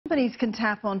Companies can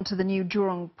tap onto the new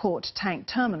Jurong Port Tank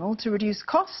Terminal to reduce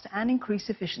cost and increase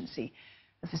efficiency.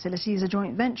 The facility is a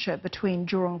joint venture between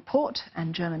Jurong Port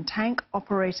and German tank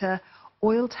operator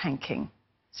Oiltanking.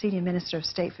 Senior Minister of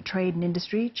State for Trade and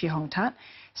Industry, Chee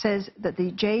says that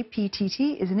the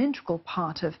JPTT is an integral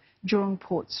part of Jurong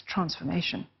Port's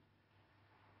transformation.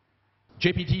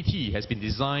 JPTT has been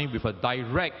designed with a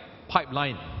direct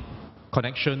pipeline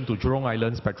connection to Jurong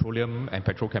Island's petroleum and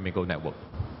petrochemical network.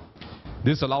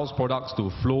 This allows products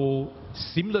to flow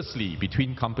seamlessly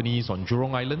between companies on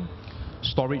Jurong Island,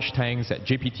 storage tanks at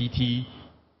JPTT,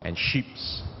 and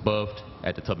ships berthed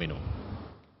at the terminal.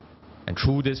 And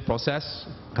through this process,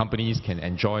 companies can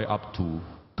enjoy up to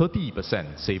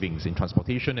 30% savings in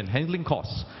transportation and handling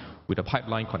costs with a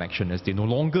pipeline connection, as they no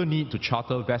longer need to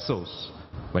charter vessels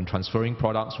when transferring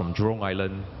products from Jurong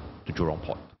Island to Jurong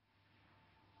Port.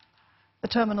 The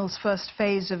terminal's first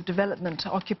phase of development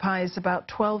occupies about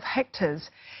 12 hectares.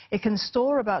 It can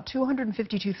store about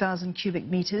 252,000 cubic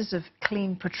meters of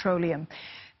clean petroleum.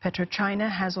 PetroChina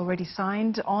has already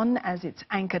signed on as its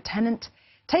anchor tenant,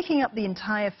 taking up the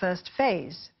entire first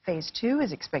phase. Phase 2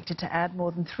 is expected to add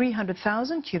more than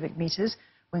 300,000 cubic meters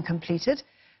when completed.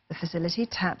 The facility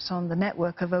taps on the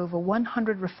network of over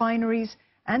 100 refineries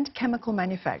and chemical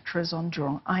manufacturers on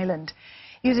Jurong Island.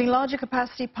 Using larger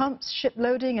capacity pumps, ship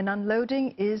loading and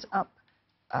unloading is up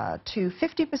to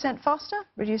 50% faster,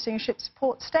 reducing a ship's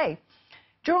port stay.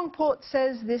 Jurong Port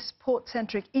says this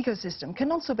port-centric ecosystem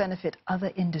can also benefit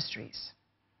other industries.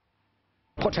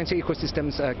 Port-centric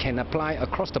ecosystems can apply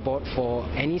across the board for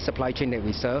any supply chain that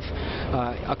we serve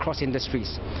across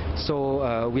industries.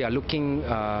 So we are looking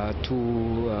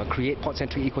to create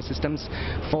port-centric ecosystems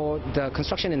for the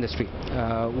construction industry,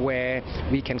 where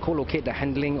we can co-locate the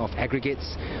handling of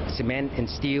aggregates, cement and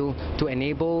steel to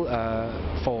enable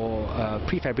for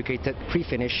prefabricated,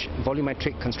 pre-finished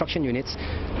volumetric construction units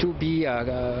to be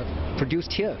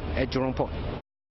produced here at Jurong Port.